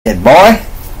said, boy,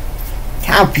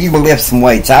 time for you to lift some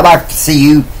weights. I'd like to see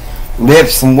you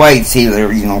lift some weights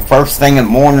either, first thing in the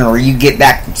morning or you get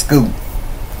back from school.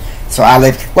 So I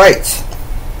lifted weights.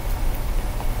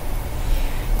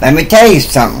 Let me tell you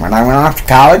something. When I went off to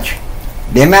college,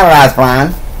 didn't matter I was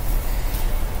blind.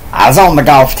 I was on the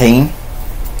golf team.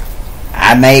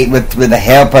 I made, with the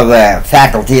help of a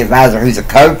faculty advisor who's a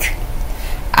coach,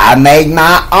 I made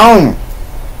my own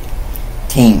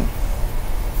team.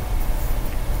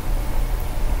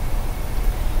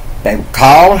 They were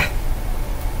called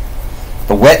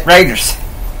the Wet Raiders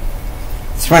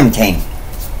swim team.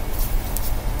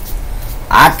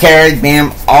 I carried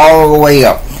them all the way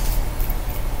up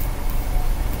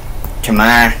to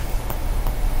my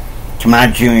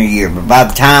junior year. But by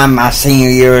the time my senior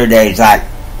year, it's like,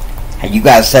 hey, you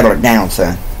gotta settle it down,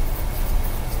 son.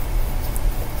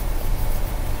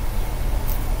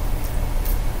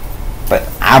 But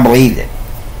I believed it.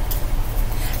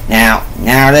 Now,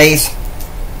 nowadays,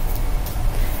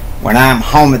 when I'm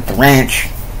home at the ranch,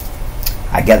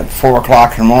 I get up at 4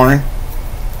 o'clock in the morning.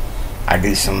 I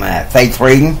do some faith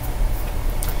reading.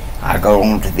 I go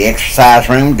on to the exercise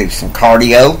room, do some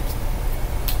cardio.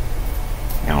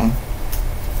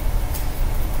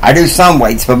 I do some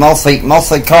weights, but mostly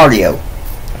cardio.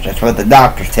 That's what the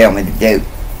doctors tell me to do.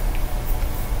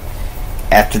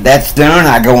 After that's done,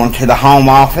 I go into the home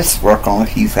office, work on a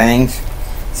few things.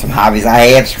 Some hobbies I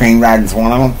have, screenwriting's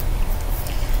one of them.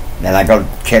 Then I go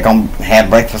have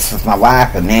breakfast with my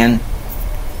wife, and then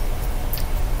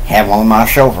have one of my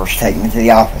chauffeurs take me to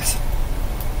the office.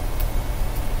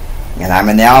 And I'm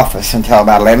in the office until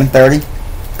about 11:30.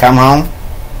 Come home,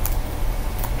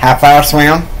 half-hour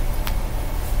swim,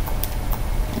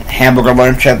 hamburger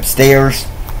lunch upstairs.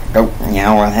 Go, and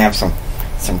have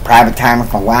some private time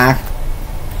with my wife.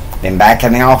 Then back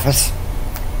in the office.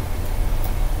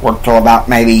 Work till about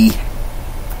maybe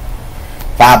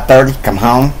 5:30. Come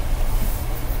home.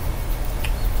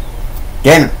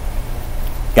 Dinner.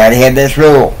 Gotta have this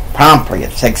rule promptly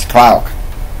at 6 o'clock.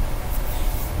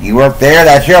 You work there,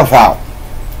 that's your fault.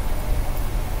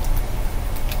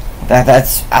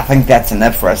 I think that's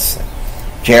enough for us,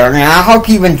 Jared. And I hope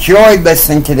you've enjoyed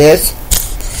listening to this.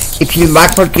 If you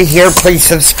like what you hear, please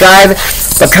subscribe.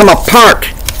 Become a part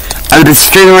of the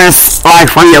Streamless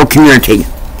Life Radio community.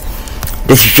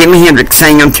 This is Jimi Hendrix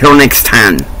saying until next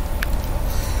time.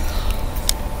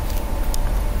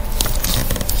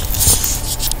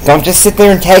 Don't just sit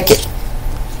there and take it.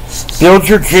 Build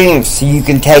your dreams so you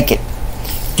can take it.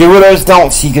 Do what others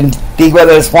don't so you can be what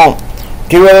others won't.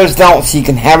 Do what others don't so you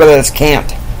can have what others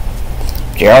can't.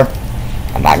 Gerald,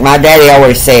 like my daddy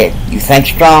always said, you think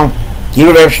strong,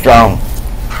 you live strong.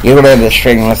 You live a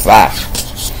streamless life.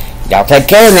 Y'all take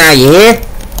care now, you hear?